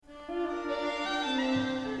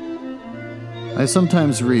I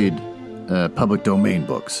sometimes read public domain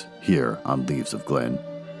books here on Leaves of Glen.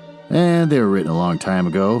 And they were written a long time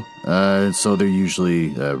ago, so they're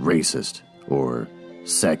usually racist or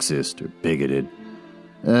sexist or bigoted.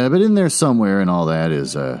 But in there somewhere and all that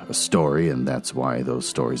is a story, and that's why those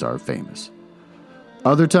stories are famous.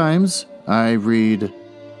 Other times, I read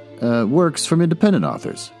works from independent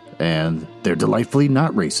authors, and they're delightfully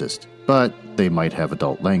not racist, but they might have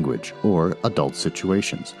adult language or adult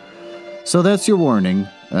situations. So that's your warning,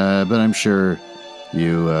 but I'm sure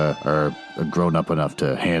you are grown up enough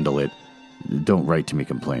to handle it. Don't write to me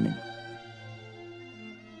complaining.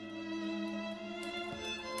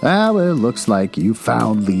 Well, it looks like you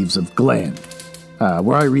found Leaves of Glen,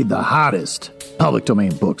 where I read the hottest public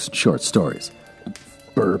domain books and short stories.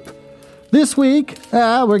 Burp. This week,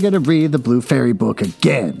 we're going to read The Blue Fairy Book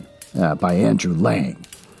again, by Andrew Lang.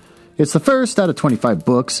 It's the first out of 25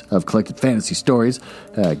 books of collected fantasy stories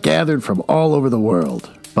gathered from all over the world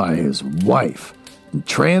by his wife, and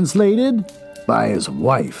translated by his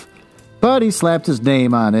wife. But he slapped his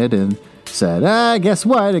name on it and said, guess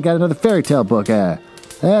what? I got another fairy tale book.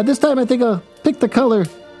 This time I think I'll pick the color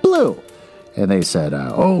blue. And they said,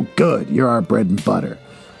 oh, good, you're our bread and butter.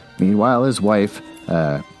 Meanwhile, his wife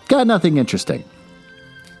got nothing interesting.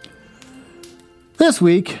 This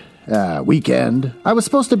weekend, I was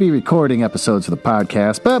supposed to be recording episodes for the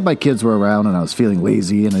podcast, but my kids were around and I was feeling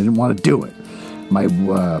lazy and I didn't want to do it.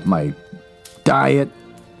 My diet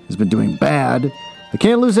has been doing bad. I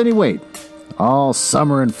can't lose any weight. All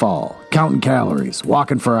summer and fall, counting calories,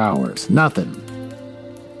 walking for hours, nothing.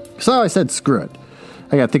 So I said, screw it.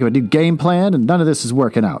 I got to think of a new game plan, and none of this is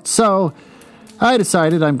working out. So I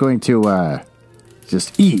decided I'm going to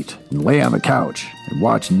just eat and lay on the couch and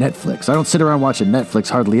watch Netflix. I don't sit around watching Netflix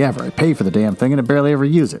hardly ever. I pay for the damn thing, and I barely ever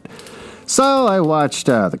use it. So I watched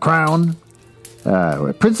The Crown,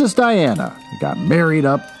 where Princess Diana got married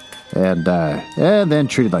up and then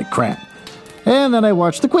treated like crap. And then I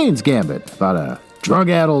watched The Queen's Gambit, about a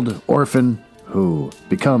drug-addled orphan who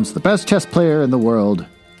becomes the best chess player in the world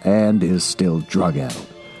and is still drug-addled.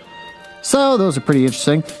 So those are pretty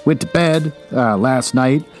interesting. Went to bed last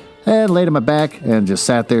night and laid on my back and just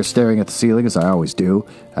sat there staring at the ceiling, as I always do,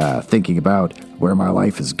 thinking about where my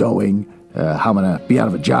life is going, how I'm going to be out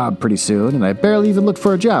of a job pretty soon, and I barely even looked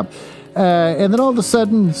for a job. And then all of a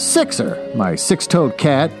sudden, Sixer, my six-toed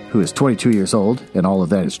cat, who is 22 years old, and all of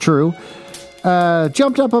that is true,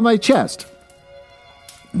 jumped up on my chest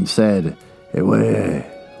and said, hey,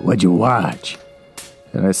 what'd you watch?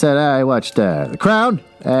 And I said, I watched The Crown,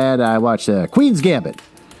 and I watched Queen's Gambit.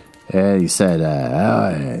 And he said,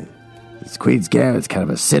 this Queen's Gambit's kind of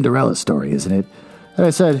a Cinderella story, isn't it? And I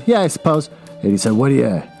said, yeah, I suppose. And he said, what are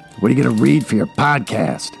you going to read for your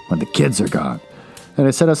podcast when the kids are gone? And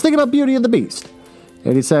I said, I was thinking about Beauty and the Beast.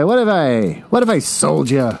 And he said, what if I sold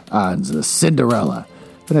you on the Cinderella?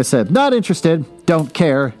 And I said, not interested, don't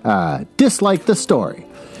care, dislike the story.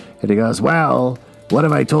 And he goes, well, what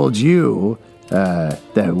if I told you that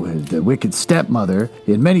the Wicked Stepmother,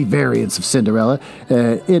 in many variants of Cinderella,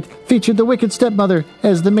 it featured the Wicked Stepmother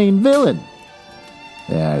as the main villain?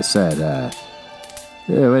 And I said,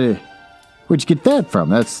 where'd you get that from?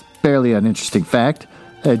 That's barely an interesting fact.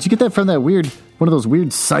 Did you get that from one of those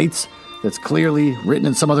weird sites that's clearly written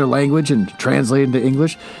in some other language and translated into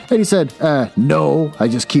English? And he said, no, I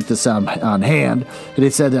just keep this on hand. And he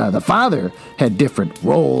said the father had different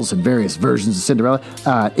roles in various versions of Cinderella.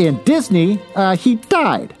 In Disney, he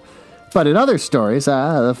died. But in other stories,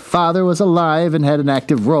 the father was alive and had an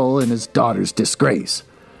active role in his daughter's disgrace.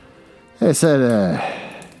 I said,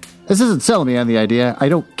 this isn't selling me on the idea. I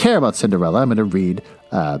don't care about Cinderella. I'm going to read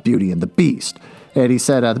Beauty and the Beast. And he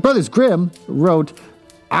said, the Brothers Grimm wrote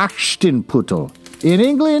Aschenputtel. In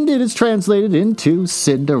England, it is translated into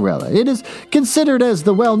Cinderella. It is considered as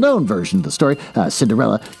the well-known version of the story.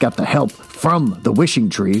 Cinderella got the help from the wishing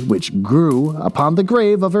tree, which grew upon the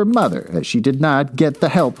grave of her mother, as she did not get the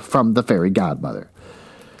help from the fairy godmother.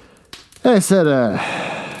 I said,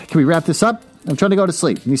 can we wrap this up? I'm trying to go to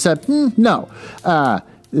sleep. And he said, no.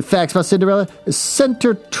 The facts about Cinderella is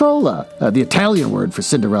Centertrolla. The Italian word for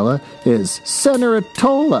Cinderella is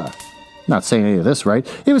Cenerentola. Not saying any of this right.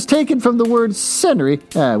 It was taken from the word ceneri,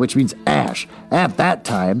 which means ash. At that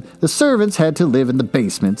time, the servants had to live in the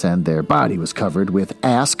basements, and their body was covered with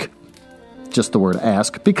ask, just the word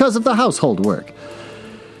ask, because of the household work.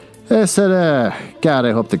 I said, God,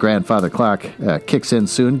 I hope the grandfather clock kicks in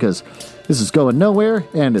soon, because this is going nowhere,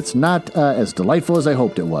 and it's not as delightful as I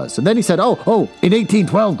hoped it was. And then he said, in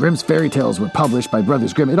 1812, Grimm's fairy tales were published by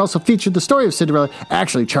Brothers Grimm. It also featured the story of Cinderella.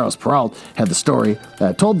 Actually, Charles Perrault had the story,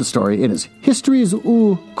 told the story in his Histories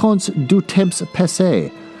ou Contes du Temps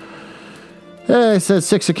Passé. I said,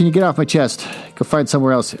 Sixer, can you get off my chest? Go find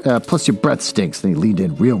somewhere else. Plus your breath stinks. Then he leaned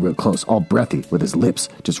in real close, all breathy, with his lips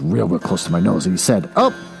just real close to my nose. And he said,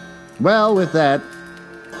 oh, well, with that,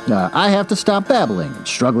 I have to stop babbling and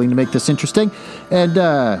struggling to make this interesting.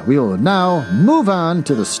 And we will now move on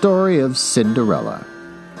to the story of Cinderella.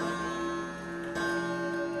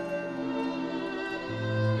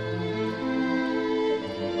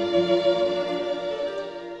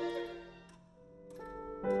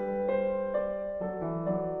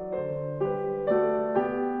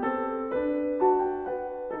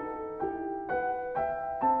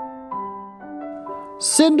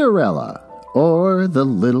 Cinderella, or the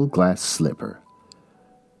Little Glass Slipper.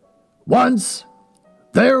 Once,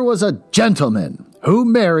 there was a gentleman who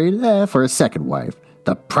married, for a second wife,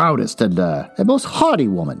 the proudest and most haughty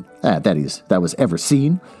woman that was ever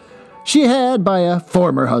seen. She had, by a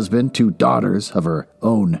former husband, 2 daughters of her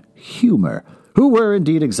own humor, who were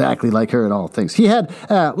indeed exactly like her in all things. He had,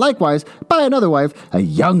 likewise, by another wife, a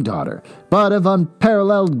young daughter, but of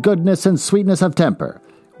unparalleled goodness and sweetness of temper,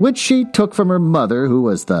 which she took from her mother, who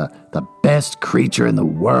was the best creature in the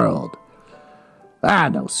world.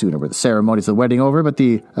 No sooner were the ceremonies of the wedding over, but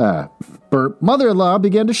the mother-in-law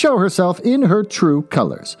began to show herself in her true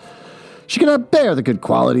colors. She could not bear the good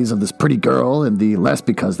qualities of this pretty girl, and the less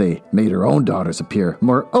because they made her own daughters appear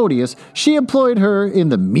more odious, she employed her in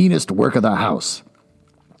the meanest work of the house.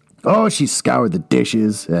 Oh, she scoured the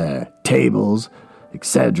dishes, tables,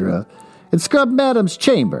 etc., and scrubbed Madam's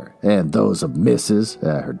chamber, and those of Mrs.,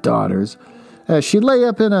 her daughters, as she lay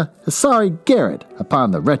up in a sorry garret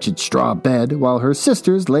upon the wretched straw bed, while her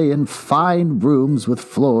sisters lay in fine rooms with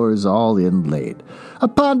floors all inlaid,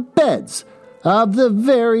 upon beds of the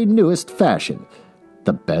very newest fashion.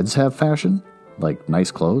 The beds have fashion, like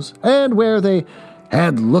nice clothes, and where they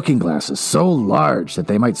had looking-glasses so large that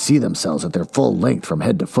they might see themselves at their full length from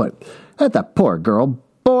head to foot. And the poor girl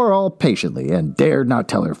bore all patiently, and dared not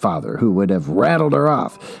tell her father, who would have rattled her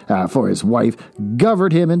off, for his wife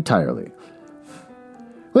governed him entirely.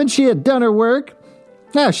 When she had done her work,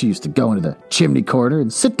 she used to go into the chimney corner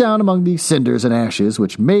and sit down among the cinders and ashes,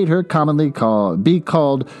 which made her commonly be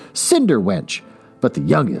called Cinder Wench. But the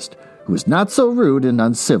youngest, who was not so rude and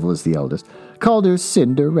uncivil as the eldest, called her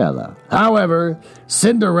Cinderella. However,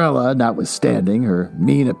 Cinderella, notwithstanding her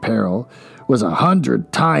mean apparel, was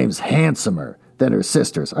 100 times handsomer than her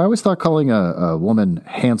sisters. I always thought calling a woman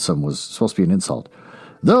handsome was supposed to be an insult,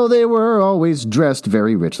 though they were always dressed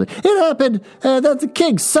very richly. It happened that the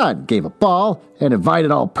king's son gave a ball and invited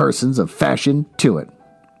all persons of fashion to it.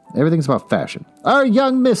 Everything's about fashion. Our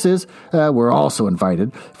young misses were also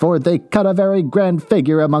invited, for they cut a very grand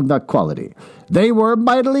figure among the quality. They were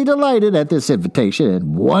mightily delighted at this invitation,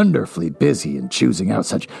 and wonderfully busy in choosing out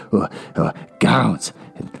such gowns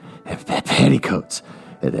and petticoats,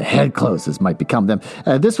 the head-clothes as might become them.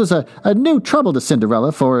 This was a new trouble to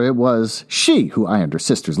Cinderella, for it was she who ironed her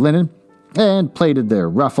sisters' linen, and plaited their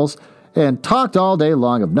ruffles, and talked all day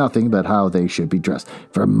long of nothing but how they should be dressed.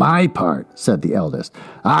 For my part, said the eldest,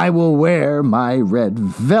 I will wear my red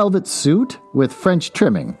velvet suit with French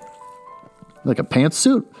trimming, like a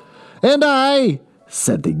pantsuit. And I,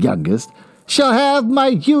 said the youngest, shall have my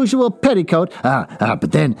usual petticoat.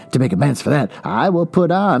 But then, to make amends for that, I will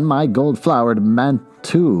put on my gold-flowered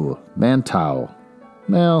manteau.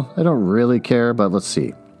 Well, I don't really care, but let's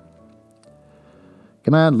see.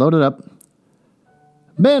 Come on, load it up.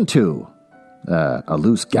 Manteau. A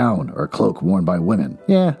loose gown or cloak worn by women.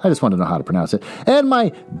 Yeah, I just want to know how to pronounce it. And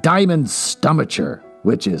my diamond stomacher,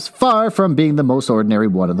 which is far from being the most ordinary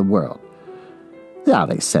one in the world.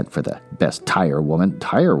 They sent for the best tire woman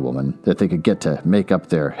that they could get to make up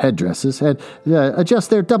their headdresses and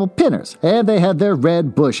adjust their double pinners, and they had their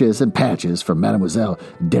red bushes and patches from Mademoiselle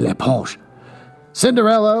de l'Éponge.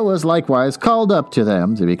 Cinderella was likewise called up to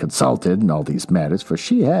them to be consulted in all these matters, for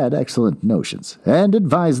she had excellent notions, and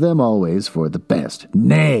advised them always for the best,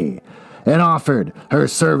 nay, and offered her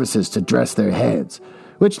services to dress their heads,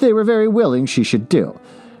 which they were very willing she should do.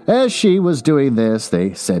 As she was doing this,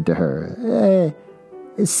 they said to her,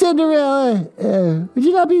 Cinderella, would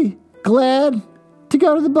you not be glad to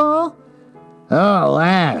go to the ball? Oh,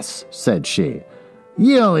 alas, said she,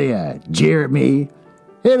 you only jeer at me.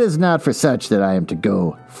 It is not for such that I am to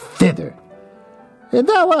go thither. And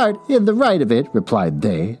thou art in the right of it, replied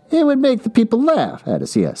they. It would make the people laugh to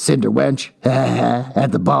see a cinder wench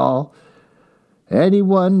at the ball.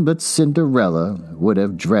 Anyone but Cinderella would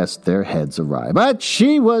have dressed their heads awry. But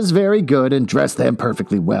she was very good and dressed them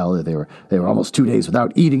perfectly well. They were almost 2 days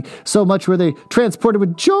without eating. So much were they transported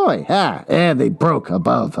with joy. And they broke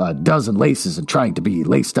above a dozen laces in trying to be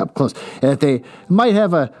laced up close, that they might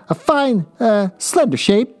have a fine, slender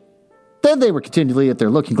shape. Then they were continually at their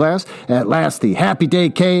looking glass. At last the happy day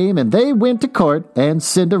came, and they went to court, and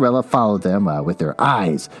Cinderella followed them with her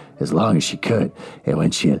eyes as long as she could. And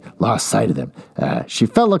when she had lost sight of them, she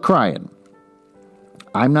fell a-crying.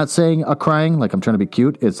 I'm not saying a-crying like I'm trying to be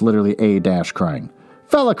cute. It's literally a-crying.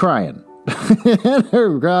 Fell a-crying. And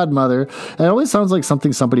her godmother, it always sounds like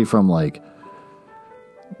somebody from like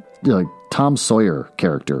Tom Sawyer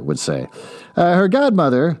character would say. Her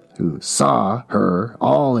godmother, who saw her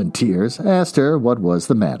all in tears, asked her what was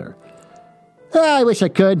the matter. I wish I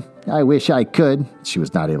could. She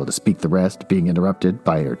was not able to speak the rest, being interrupted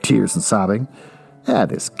by her tears and sobbing.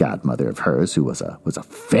 This godmother of hers, who was a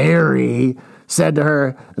fairy, said to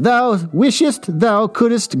her, Thou wishest thou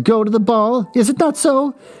couldst go to the ball, is it not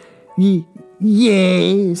so?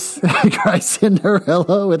 Yes, cried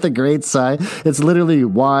Cinderella with a great sigh. It's literally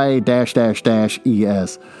Y-es.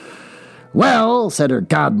 Well, said her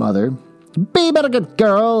godmother, be but a good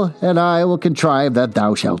girl, and I will contrive that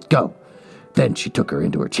thou shalt go. Then she took her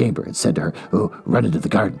into her chamber and said to her, run into the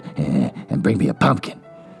garden and bring me a pumpkin.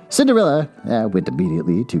 Cinderella went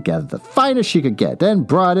immediately to gather the finest she could get and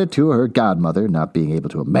brought it to her godmother, not being able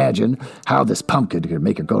to imagine how this pumpkin could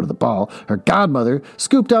make her go to the ball. Her godmother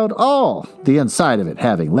scooped out all the inside of it,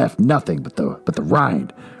 having left nothing but the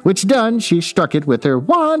rind, which done, she struck it with her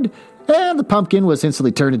wand, and the pumpkin was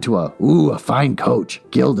instantly turned into a fine coach,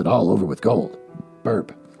 gilded all over with gold.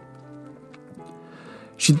 Burp.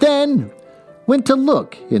 She then went to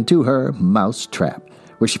look into her mouse trap,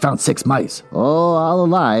 where she found 6 mice, all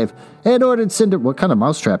alive, and ordered what kind of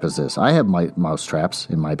mousetrap is this? I have my mouse traps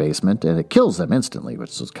in my basement, and it kills them instantly,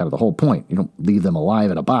 which is kind of the whole point. You don't leave them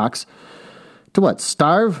alive in a box. To what,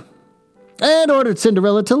 starve? And ordered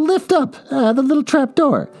Cinderella to lift up the little trap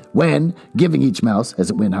door, when, giving each mouse,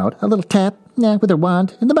 as it went out, a little tap with her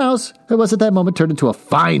wand, and the mouse, it was at that moment turned into a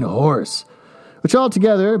fine horse, which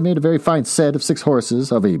altogether made a very fine set of 6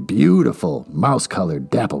 horses of a beautiful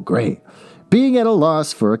mouse-colored dapple gray, being at a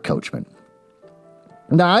loss for a coachman.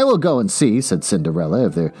 Now I will go and see, said Cinderella,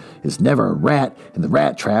 if there is never a rat in the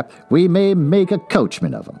rat trap, we may make a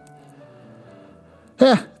coachman of him.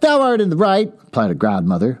 Thou art in the right, replied her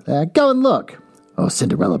godmother. Go and look.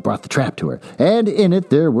 Cinderella brought the trap to her, and in it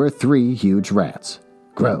there were 3 huge rats.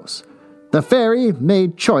 Gross. The fairy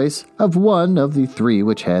made choice of one of the 3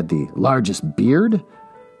 which had the largest beard.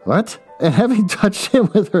 What? And having touched him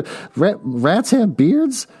with her... Rats have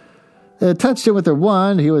beards? Touched him with her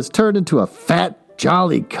wand, he was turned into a fat,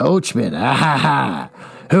 jolly coachman,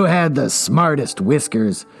 who had the smartest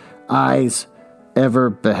whiskers eyes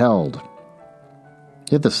ever beheld.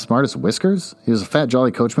 He had the smartest whiskers? He was a fat,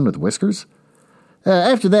 jolly coachman with whiskers?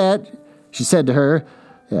 After that, she said to her,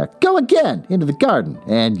 go again into the garden,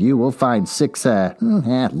 and you will find 6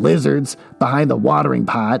 lizards behind the watering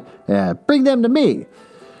pot. Bring them to me.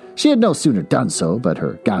 She had no sooner done so, but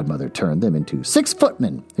her godmother turned them into 6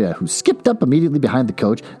 footmen, who skipped up immediately behind the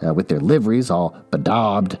coach with their liveries all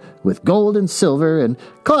bedaubed with gold and silver and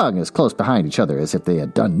clung as close behind each other as if they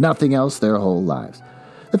had done nothing else their whole lives.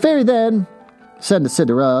 The fairy then said to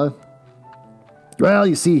Cinderella, well,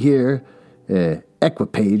 you see here,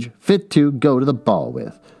 equipage fit to go to the ball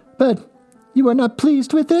with, but you are not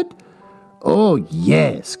pleased with it? Oh,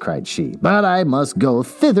 yes, cried she, but I must go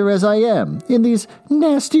thither as I am, in these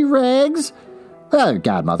nasty rags. Her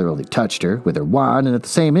godmother only touched her with her wand, and at the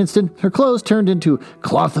same instant her clothes turned into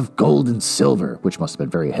cloth of gold and silver, which must have been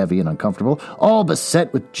very heavy and uncomfortable, all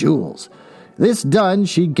beset with jewels. This done,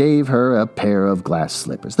 she gave her a pair of glass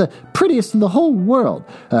slippers, the prettiest in the whole world.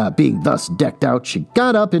 Being thus decked out, she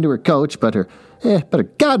got up into her coach, but her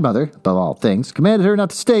godmother, above all things, commanded her not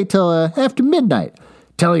to stay till after midnight,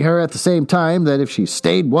 telling her at the same time that if she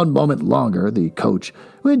stayed one moment longer, the coach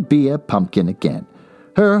would be a pumpkin again.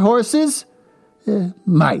 Her horses?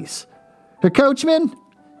 Mice. Her coachman?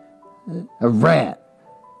 A rat.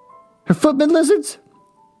 Her footmen lizards?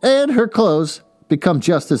 And her clothes become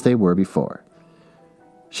just as they were before.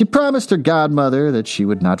 She promised her godmother that she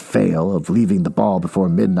would not fail of leaving the ball before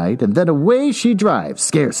midnight, and then away she drives,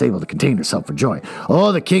 scarce able to contain herself for joy.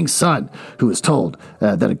 The king's son, who was told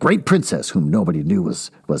that a great princess, whom nobody knew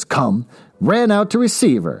was come, ran out to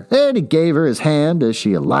receive her, and he gave her his hand as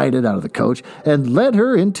she alighted out of the coach, and led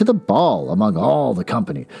her into the ball among all the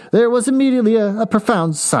company. There was immediately a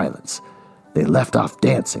profound silence. They left off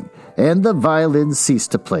dancing, and the violins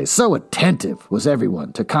ceased to play. So attentive was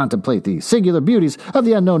everyone to contemplate the singular beauties of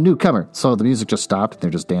the unknown newcomer. So the music just stopped, and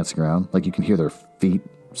they're just dancing around, like you can hear their feet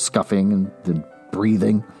scuffing and then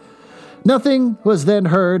breathing. Nothing was then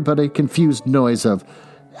heard but a confused noise of,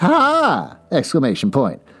 "Ha!" exclamation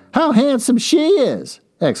point. "How handsome she is!"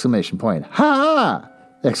 exclamation point. "Ha!"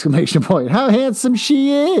 exclamation point. "How handsome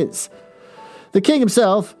she is!" The king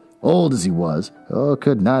himself, old as he was,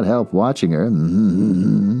 could not help watching her,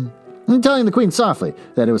 and telling the queen softly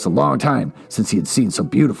that it was a long time since he had seen so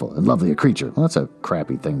beautiful and lovely a creature. Well, that's a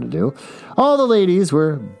crappy thing to do. All the ladies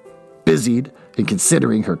were busied in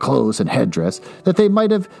considering her clothes and headdress, that they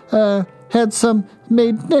might have had some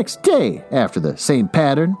made next day after the same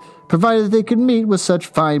pattern, provided they could meet with such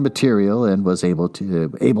fine material and was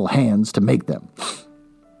able hands to make them.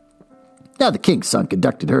 Now the king's son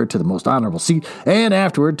conducted her to the most honorable seat, and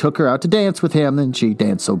afterward took her out to dance with him, and she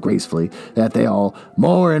danced so gracefully that they all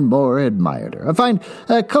more and more admired her. A fine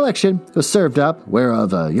collection was served up,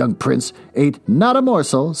 whereof a young prince ate not a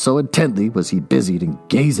morsel, so intently was he busied in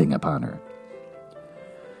gazing upon her.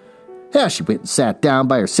 She went and sat down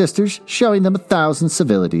by her sisters, showing them 1,000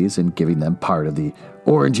 civilities and giving them part of the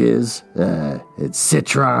oranges and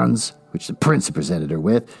citrons, which the prince had presented her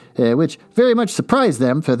with, which very much surprised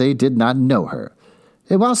them, for they did not know her.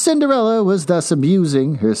 And while Cinderella was thus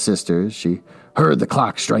amusing her sisters, she heard the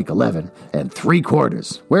clock strike 11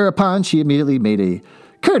 3/4, whereupon she immediately made a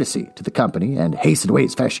courtesy to the company and hastened away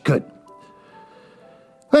as fast as she could.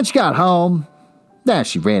 When she got home,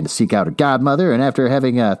 she ran to seek out her godmother, and after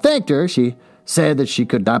having thanked her, she said that she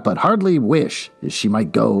could not but heartily wish that she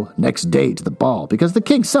might go next day to the ball, because the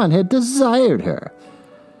king's son had desired her.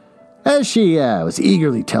 As she was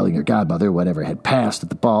eagerly telling her godmother whatever had passed at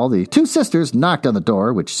the ball, the two sisters knocked on the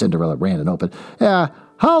door, which Cinderella ran and opened.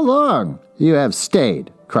 "How long you have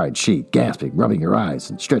stayed?" cried she, gasping, rubbing her eyes,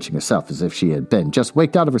 and stretching herself as if she had been just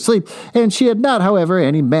waked out of her sleep, and she had not, however,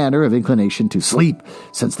 any manner of inclination to sleep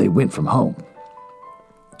since they went from home.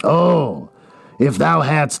 "Oh, if thou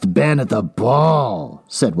hadst been at the ball,"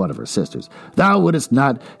 said one of her sisters, "thou wouldst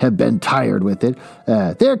not have been tired with it.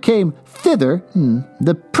 There came thither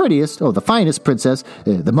the prettiest, the finest princess,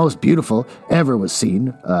 the most beautiful ever was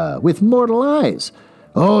seen, with mortal eyes.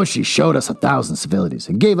 She showed us 1,000 civilities,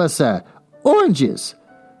 and gave us oranges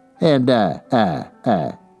and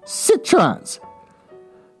citrons."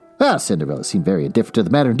 Cinderella seemed very indifferent to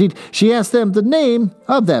the matter. Indeed, she asked them the name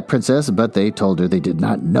of that princess, but they told her they did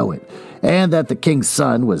not know it, and that the king's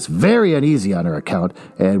son was very uneasy on her account,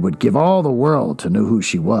 and would give all the world to know who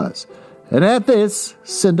she was. And at this,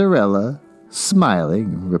 Cinderella,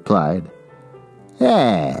 smiling, replied,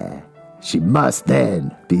 "She must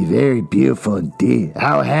then be very beautiful indeed.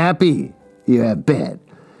 How happy you have been.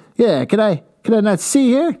 Can I not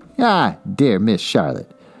see her? Dear Miss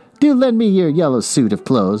Charlotte, do lend me your yellow suit of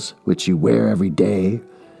clothes, which you wear every day."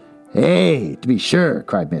 "To be sure,"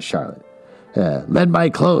 cried Miss Charlotte. "Lend my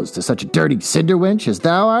clothes to such a dirty cinder wench as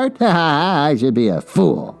thou art? I should be a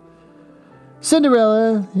fool."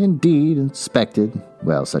 Cinderella, indeed, inspected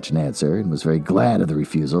such an answer, and was very glad of the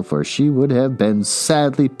refusal, for she would have been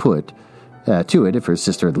sadly put to it if her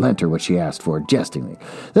sister had lent her what she asked for jestingly.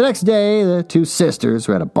 The next day, the two sisters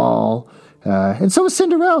were at a ball, and so was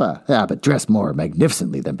Cinderella, but dressed more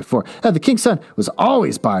magnificently than before. The king's son was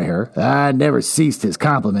always by her, never ceased his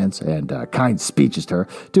compliments and kind speeches to her,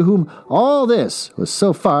 to whom all this was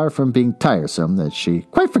so far from being tiresome that she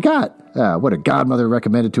quite forgot what her godmother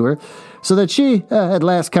recommended to her, so that she at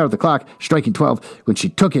last counted the clock striking 12 when she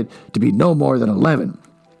took it to be no more than 11.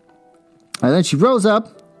 And then she rose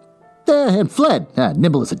up and fled,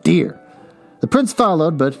 nimble as a deer. The prince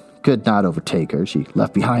followed, but could not overtake her. She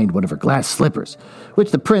left behind one of her glass slippers,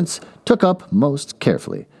 which the prince took up most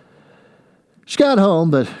carefully. She got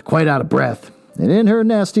home, but quite out of breath, and in her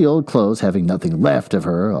nasty old clothes, having nothing left of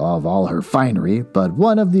all her finery, but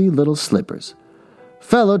one of the little slippers.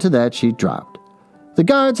 Fellow to that she dropped. The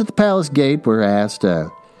guards at the palace gate were asked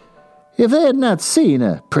if they had not seen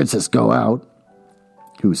a princess go out,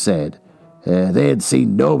 who said they had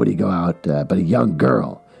seen nobody go out but a young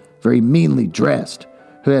girl, very meanly dressed,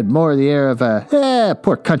 who had more the air of a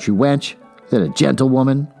poor country wench than a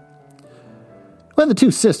gentlewoman. When the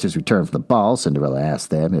two sisters returned from the ball, Cinderella asked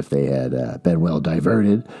them if they had been well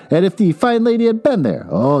diverted, and if the fine lady had been there.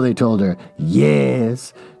 They told her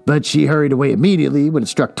yes, but she hurried away immediately when it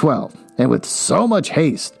struck 12, and with so much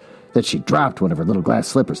haste that she dropped one of her little glass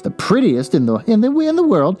slippers, the prettiest in the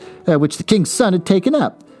world, which the king's son had taken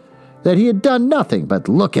up. That he had done nothing but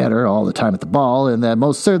look at her all the time at the ball, and that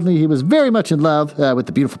most certainly he was very much in love with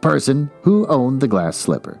the beautiful person who owned the glass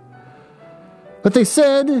slipper. But they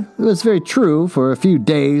said it was very true, for a few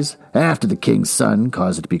days after the king's son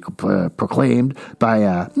caused it to be proclaimed by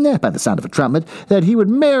the sound of a trumpet that he would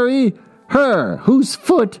marry her whose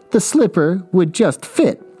foot the slipper would just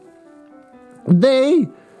fit. They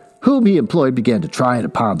whom he employed began to try it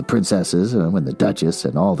upon the princesses when the duchess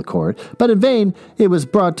and all the court, but in vain it was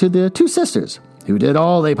brought to the two sisters, who did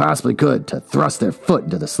all they possibly could to thrust their foot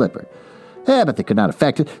into the slipper. But they could not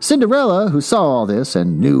affect it. Cinderella, who saw all this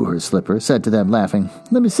and knew her slipper, said to them, laughing,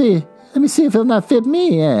 Let me see if it'll not fit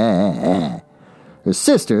me. Her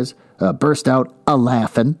sisters burst out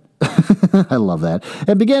a-laughing. I love that.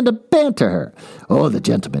 And began to banter her. Oh, the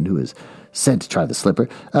gentleman who was sent to try the slipper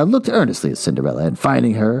looked earnestly at Cinderella, and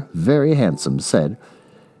finding her very handsome, said,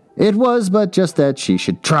 It was but just that she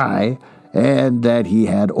should try, and that he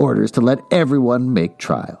had orders to let everyone make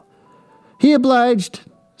trial. He obliged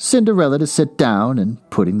Cinderella to sit down, and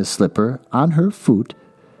putting the slipper on her foot,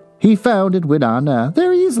 he found it went on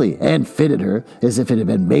very easily, and fitted her as if it had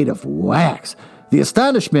been made of wax. The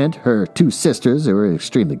astonishment, her two sisters, were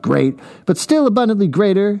extremely great, but still abundantly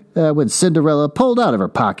greater when Cinderella pulled out of her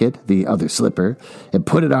pocket the other slipper and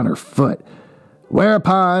put it on her foot,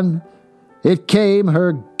 whereupon it came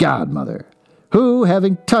her godmother, who,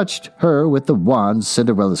 having touched her with the wand,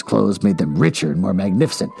 Cinderella's clothes made them richer and more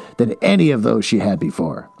magnificent than any of those she had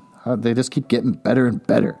before. They just keep getting better and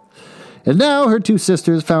better. And now her two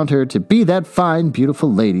sisters found her to be that fine,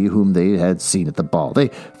 beautiful lady whom they had seen at the ball. They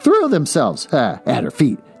threw themselves at her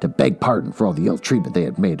feet to beg pardon for all the ill treatment they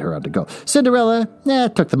had made her undergo. Cinderella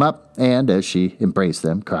took them up, and as she embraced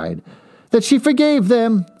them, cried that she forgave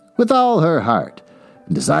them with all her heart,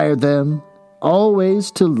 and desired them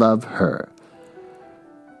always to love her.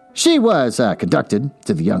 She was conducted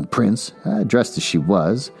to the young prince, dressed as she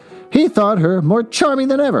was. He thought her more charming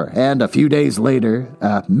than ever, and a few days later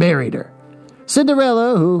married her.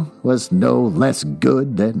 Cinderella, who was no less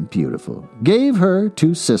good than beautiful, gave her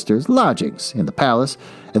two sisters lodgings in the palace,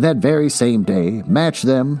 and that very same day matched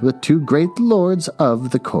them with two great lords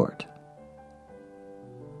of the court.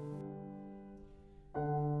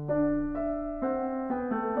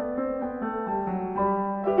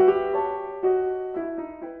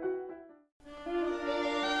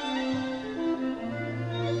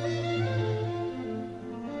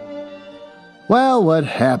 Well, what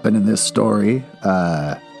happened in this story?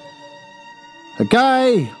 A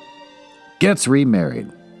guy gets remarried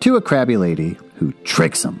to a crabby lady who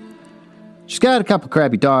tricks him. She's got a couple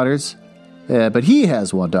crabby daughters, but he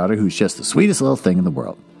has one daughter who's just the sweetest little thing in the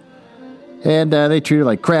world. And they treat her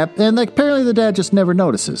like crap, and apparently the dad just never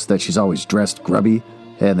notices that she's always dressed grubby,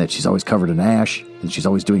 and that she's always covered in ash, and she's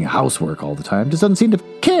always doing housework all the time. Just doesn't seem to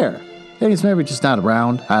care. And he's maybe just not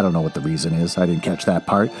around. I don't know what the reason is. I didn't catch that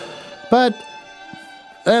part. But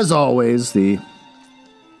as always, the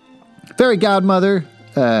fairy godmother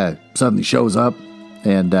suddenly shows up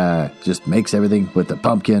and just makes everything with the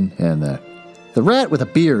pumpkin and the rat with a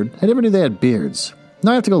beard. I never knew they had beards.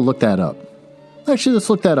 Now I have to go look that up. Actually,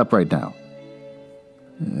 let's look that up right now.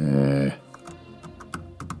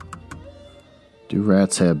 Do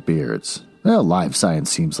rats have beards? Well, Live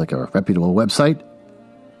Science seems like a reputable website.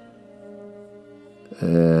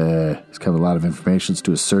 It's kind of a lot of information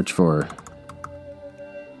to a search for.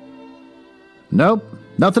 Nope,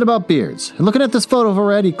 nothing about beards. And looking at this photo of a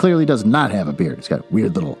rat, he clearly does not have a beard. He's got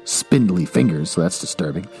weird little spindly fingers, so that's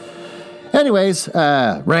disturbing. Anyways,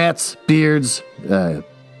 rats, beards,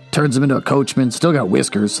 turns him into a coachman. Still got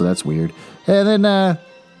whiskers, so that's weird. And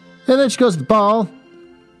then she goes to the ball.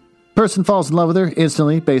 Person falls in love with her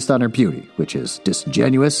instantly based on her beauty, which is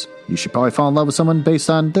disingenuous. You should probably fall in love with someone based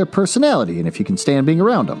on their personality and if you can stand being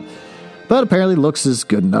around them. But apparently looks is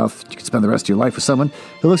good enough. You can spend the rest of your life with someone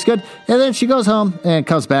who looks good. And then she goes home and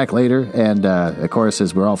comes back later. And, of course,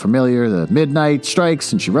 as we're all familiar, the midnight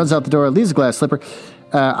strikes and she runs out the door, leaves a glass slipper.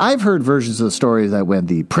 I've heard versions of the story that when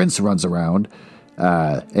the prince runs around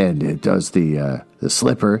and it does the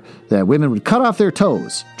slipper, that women would cut off their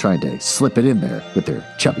toes trying to slip it in there with their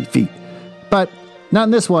chubby feet. But not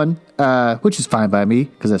in this one, which is fine by me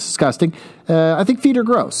because that's disgusting. I think feet are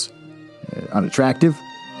gross, unattractive.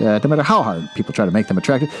 No matter how hard people try to make them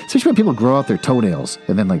attractive, especially when people grow out their toenails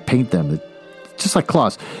and then paint them, just like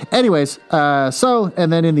claws. Anyways,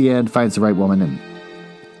 and then in the end finds the right woman, and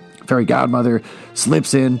fairy godmother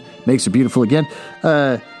slips in, makes her beautiful again.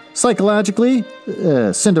 Psychologically,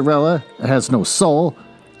 Cinderella has no soul.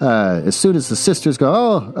 As soon as the sisters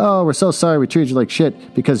go, oh, we're so sorry we treated you like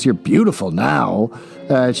shit because you're beautiful now.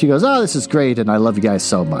 She goes, oh, this is great, and I love you guys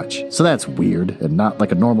so much. So that's weird and not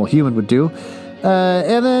like a normal human would do.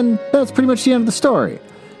 And then that's pretty much the end of the story.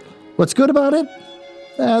 What's good about it?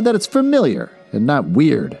 That it's familiar and not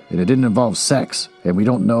weird, and it didn't involve sex. And we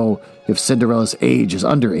don't know if Cinderella's age is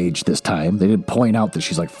underage this time. They didn't point out that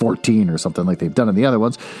she's like 14 or something like they've done in the other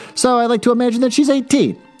ones. So I like to imagine that she's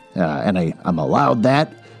 18. And I'm allowed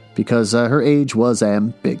that because her age was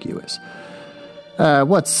ambiguous.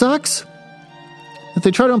 What sucks? If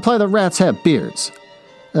they try to imply that rats have beards.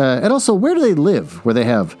 And also, where do they live where they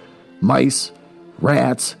have mice,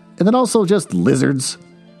 rats, and then also just lizards?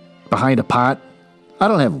 behind a pot. I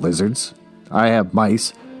don't have lizards. I have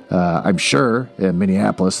mice. I'm sure in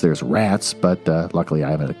Minneapolis there's rats, but luckily I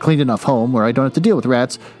have a clean enough home where I don't have to deal with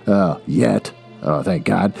rats yet. Oh, thank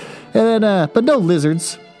God. And then, but no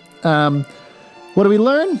lizards. What do we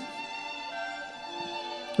learn?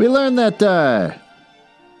 We learn that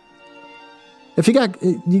if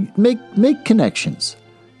you make connections.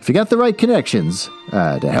 If you got the right connections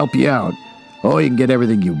to help you out, you can get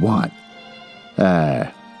everything you want.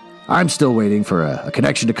 I'm still waiting for a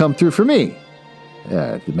connection to come through for me.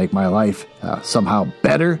 To make my life somehow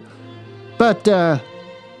better. But, I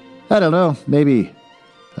don't know, maybe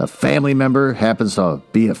a family member happens to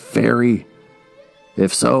be a fairy.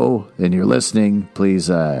 If so, and you're listening, please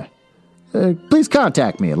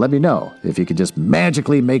contact me and let me know. If you could just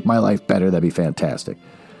magically make my life better, that'd be fantastic.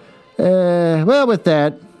 Well, with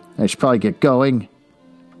that, I should probably get going.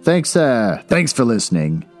 Thanks for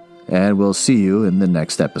listening, and we'll see you in the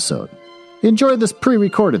next episode. Enjoy this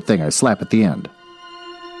pre-recorded thing I slap at the end.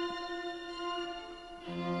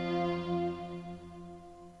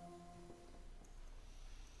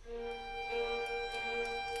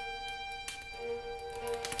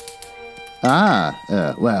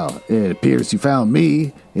 Well, it appears you found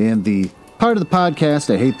me in the part of the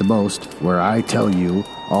podcast I hate the most, where I tell you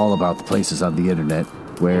all about the places on the internet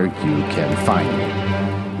where you can find me.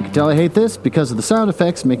 You can tell I hate this because of the sound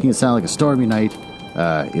effects making it sound like a stormy night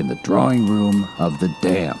in the drawing room of the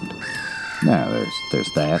damned. Now,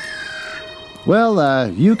 there's that.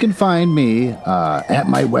 Well, you can find me at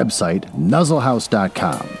my website,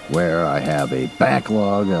 nuzzlehouse.com, where I have a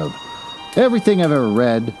backlog of everything I've ever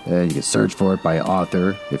read. You can search for it by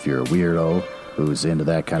author if you're a weirdo who's into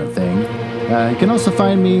that kind of thing. You can also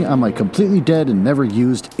find me on my completely dead and never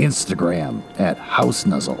used Instagram at House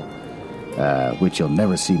Nuzzle, which you'll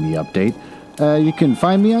never see me update. You can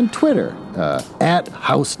find me on Twitter at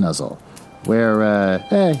House Nuzzle, where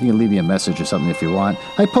you can leave me a message or something if you want.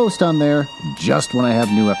 I post on there just when I have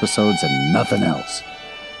new episodes and nothing else.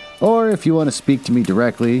 Or if you want to speak to me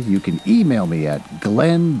directly, you can email me at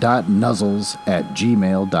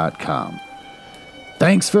glenn.nuzzles@gmail.com.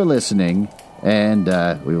 Thanks for listening, and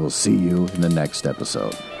we will see you in the next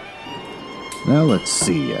episode. Now, let's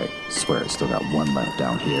see. I swear I still got one left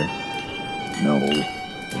down here. No.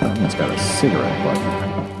 It's got a cigarette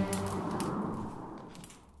button.